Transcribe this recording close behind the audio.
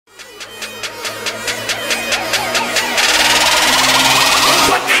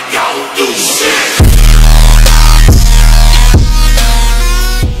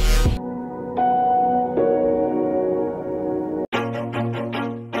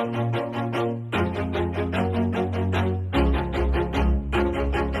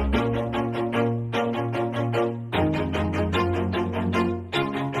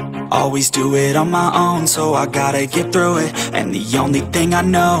Always do it on my own, so I gotta get through it. And the only thing I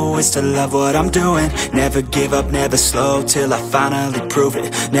know is to love what I'm doing. Never give up, never slow, till I finally prove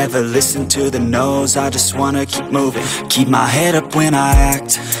it. Never listen to the no's, I just wanna keep moving. Keep my head up when I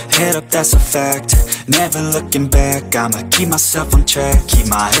act, head up, that's a fact. Never looking back, I'ma keep myself on track. Keep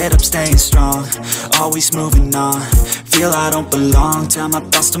my head up, staying strong, always moving on. Feel I don't belong, tell my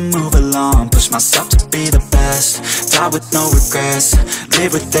thoughts to move along. Push myself to be the best, die with no regrets.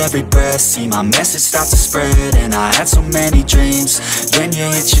 Live with every breath, see my message start to spread. And I had so many dreams, when you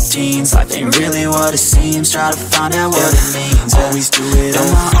hit your teens, life ain't really what it seems. Try to find out what it means. Always do it on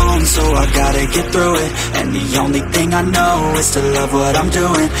my own, so I gotta get through it. And the only thing I know is to love what I'm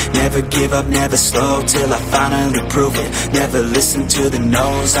doing. Never give up, never slow, till I finally prove it. Never listen to the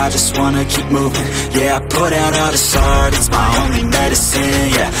no's, I just wanna keep moving. Yeah, I put out all this art, it's my only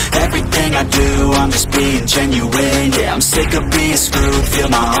medicine. Yeah, everything I do, I'm just being genuine. Yeah, I'm sick of being screwed, feel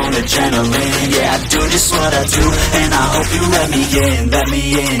my own adrenaline. Yeah, I do just what I do, and I hope you let me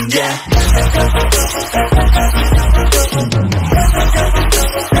in, yeah.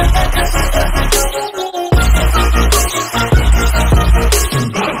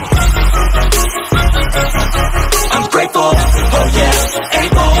 I'm grateful, oh yeah,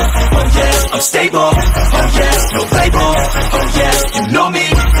 able, oh yeah, I'm stable, oh yeah, no label, oh yeah, you know me,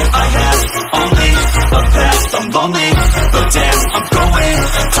 I have only a path, I'm lonely, but damn, I'm going to win.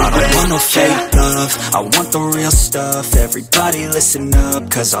 I want no fake love, I want the real stuff. Everybody listen up,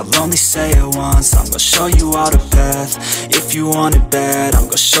 cause I'll only say it once. I'm gonna show you all the path, if you want it bad. I'm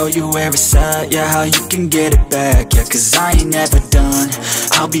gonna show you where it's at, yeah, how you can get it back. Yeah, cause I ain't never done,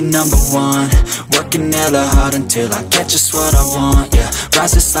 I'll be number one. Working hella hard until I get just what I want, yeah.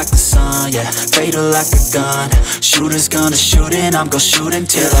 Rises like the sun, yeah, fatal like a gun. Shooter's gonna shoot and I'm gonna shoot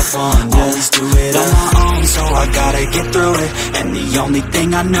until I won, yeah. Always do it on my own, so I gotta get through it. And the only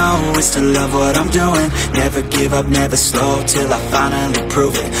thing I know is to love what I'm doing. Never give up, never slow, till I finally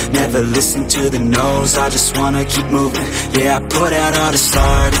prove it. Never listen to the no's, I just wanna keep moving. Yeah, I put out all this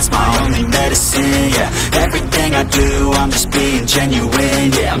art, it's my only medicine. Yeah, everything I do, I'm just being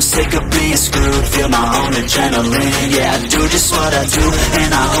genuine. Yeah, I'm sick of being screwed, feel my own adrenaline. Yeah, I do just what I do,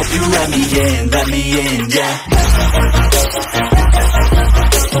 and I hope you let me in, yeah.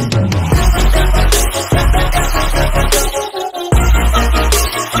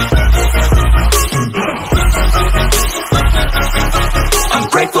 I'm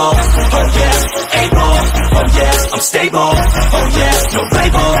grateful, oh yeah, able, oh yeah, I'm stable, oh yeah, no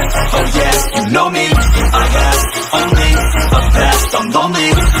label, oh yeah, you know me, I have only a path, I'm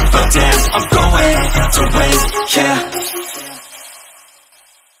lonely, but damn, I'm going to win, yeah.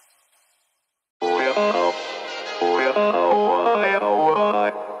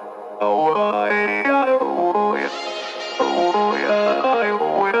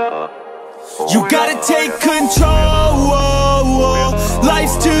 You gotta take control,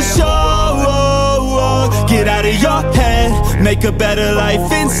 life's too short. Get out of your head, make a better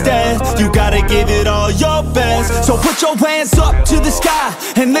life instead. You gotta give it all your best. So put your hands up to the sky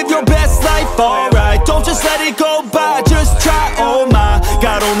and live your best life, alright. Don't just let it go by, just try, oh my.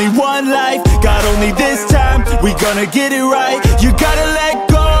 Got only one life, got only this time. We gonna get it right. You gotta let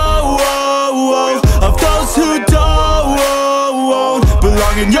go of those who don't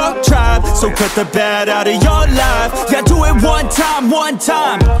belong in your tribe. So cut the bad out of your life. Yeah, do it one time.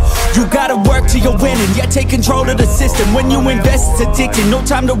 You gotta work till you're winning. Yeah, take control of the system. When you invest, it's addicting. No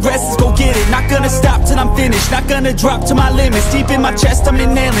time to rest, let's go get it. Not gonna stop till I'm finished, not gonna drop to my limits. Deep in my chest, I'm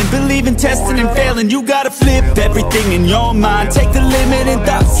inhaling, believing, testing and failing. You gotta flip everything in your mind. Take the limiting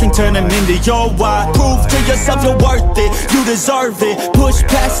thoughts and turn them into your why. Prove to yourself you're worth it, you deserve it. Push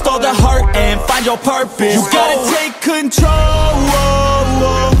past all the hurt and find your purpose. You gotta take control,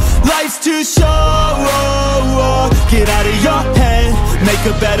 life's too short. Get out of your head, make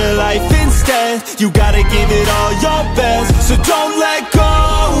a better life instead. You gotta give it all your best, so don't let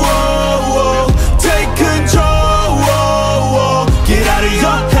go. Take control, get out of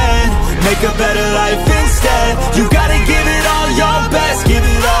your head, make a better life instead. You gotta give it all your best, give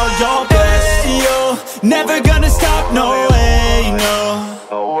it all your best. Yo, never gonna stop, no way, no.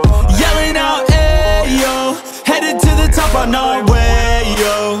 Yelling out, hey, yo, headed to the top on our way,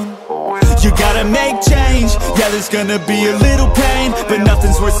 yo. You gotta make change, yeah, there's gonna be a little pain, but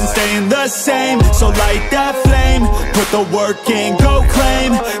nothing's worse than staying the same. So light that flame, put the work in, go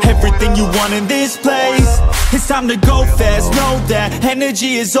claim everything you want in this place. It's time to go fast, know that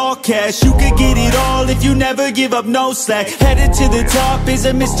energy is all cash. You could get it all if you never give up, no slack. Headed to the top is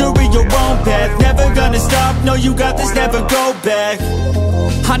a mystery, your own path. Never gonna stop, no you got this, never go back.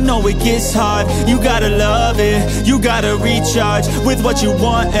 I know it gets hard, you gotta love it. You gotta recharge with what you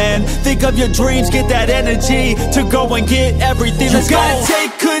want and think of your dreams. Get that energy to go and get everything. Let's go. You gotta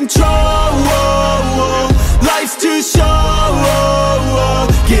take control, life's too short.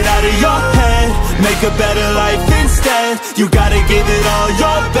 Get out of your head, make a better life instead. You gotta give it all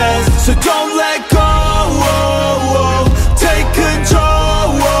your best, so don't let go. Take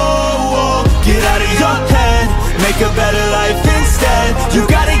control, get out of your head, make a better life instead. You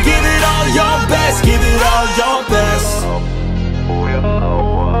gotta give it all your best, give it all your best.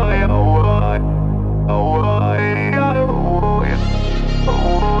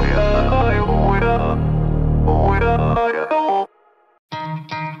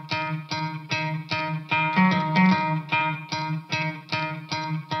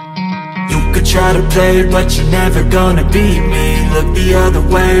 You could try to play, but you're never gonna beat me. Look the other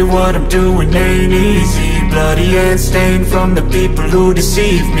way, what I'm doing ain't easy. Bloody hands stained from the people who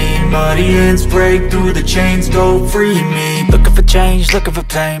deceive me. Muddy hands break through the chains, go free me. Looking for change, looking for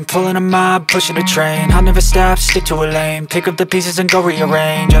pain, pulling a mob, pushing a train. I'll never stop, stick to a lane, pick up the pieces and go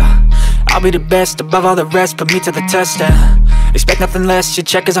rearrange. I'll be the best above all the rest, put me to the test and expect nothing less. Your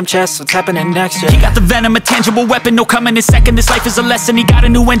check is I'm chess, what's happening next? He got the venom, a tangible weapon, no coming in second. This life is a lesson, he got a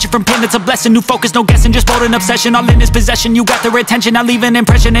new engine from pain, that's a blessing. New focus, no guessing, just bold and obsession, all in his possession. You got their attention, I'll leave an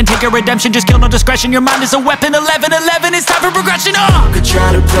impression and take a redemption. Just kill, no discretion, your mind is a weapon. 11-11, it's time for progression. You could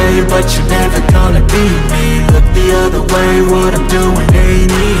try to play, but you're never gonna beat me. Look the other way, what I'm doing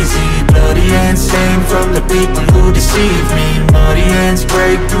ain't easy. Bloody hands stained from the people who deceive me. Muddy hands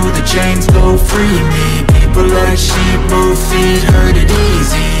break through the chains, go free me. People like sheep move feet, hurt it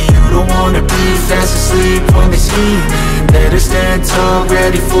easy. You don't wanna be fast asleep when they scheming. Better stand tall,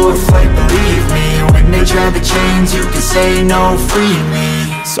 ready for a fight, believe me. When they try the chains, you can say no, free me.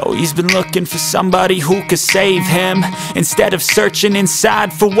 So he's been looking for somebody who could save him, instead of searching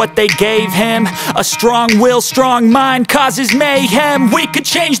inside for what they gave him. A strong will, strong mind causes mayhem. We could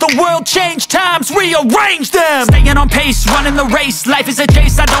change the world, change times, rearrange them. Staying on pace, running the race. Life is a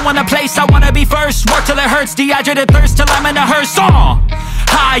chase, I don't want a place, I wanna be first. Work till it hurts, dehydrated thirst till I'm in a hearse.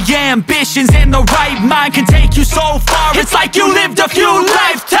 High ambitions and the right mind can take you so far. It's like you lived a few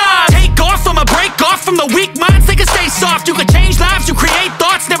lifetimes. Take off from a break off from the weak minds, they can stay soft. You can change lives, you create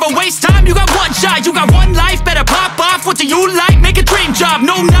thoughts, never waste time. You got one shot, you got one life, better pop off. What do you like? Make a dream job.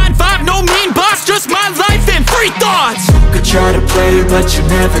 No 9-5, no mean boss, just my life and free thoughts. You could try to play, but you're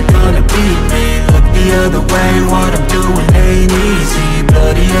never gonna beat me. Look the other way, what I'm doing ain't easy.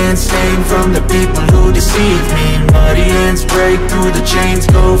 Bloody hands stained from the people who deceive me. Muddy hands break through the chains,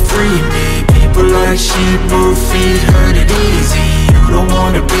 go free me. People like sheep move feet, hurt it easy. You don't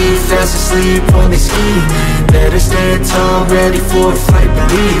wanna be fast asleep when they scheming. Better stand tall, ready for a fight,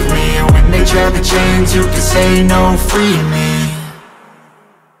 believe me. When they try the chains, you can say no, free me.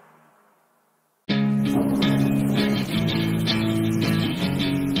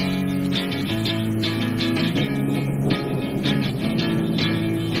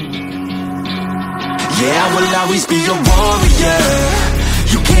 Yeah, I will always be a warrior.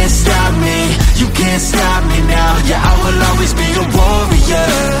 You can't stop me, you can't stop me now. Yeah, I will always be a warrior.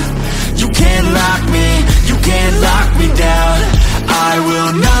 You can't lock me, you can't lock me down. I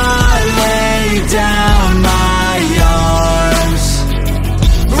will not lay down my arms.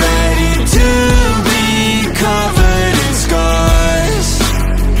 Ready to be covered in scars,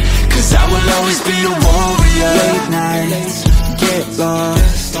 'cause I will always be a warrior. Late nights, get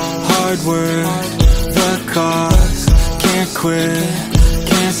lost, hard work, the cost, can't quit,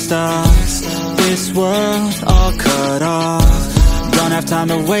 can't stop. This world all cut off, don't have time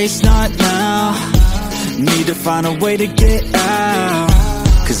to waste, not now. Need to find a way to get out,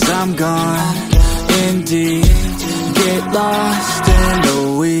 'cause I'm gone in deep. Get lost in the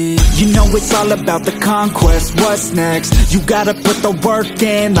weeds. You know it's all about the conquest, what's next? You gotta put the work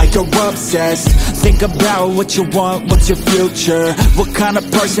in like you're obsessed. Think about what you want, what's your future? What kind of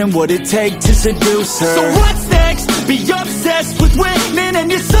person would it take to seduce her? So what's next? Be obsessed with winning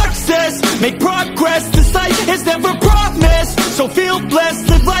and your success. Make progress, this life is never promised. So feel blessed,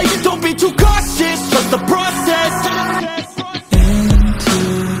 live life, don't be too cautious. Trust the process. In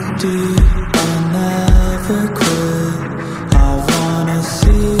too deep, I'll never quit. I wanna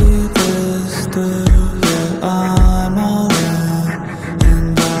see this through. Yeah, I'm all in,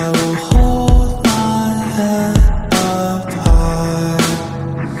 and I will hold my head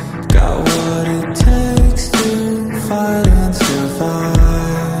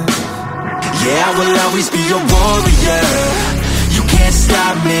will always be a warrior. You can't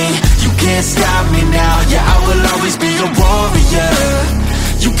stop me, you can't stop me now. Yeah, I will always be a warrior.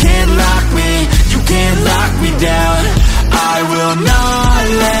 You can't lock me, you can't lock me down.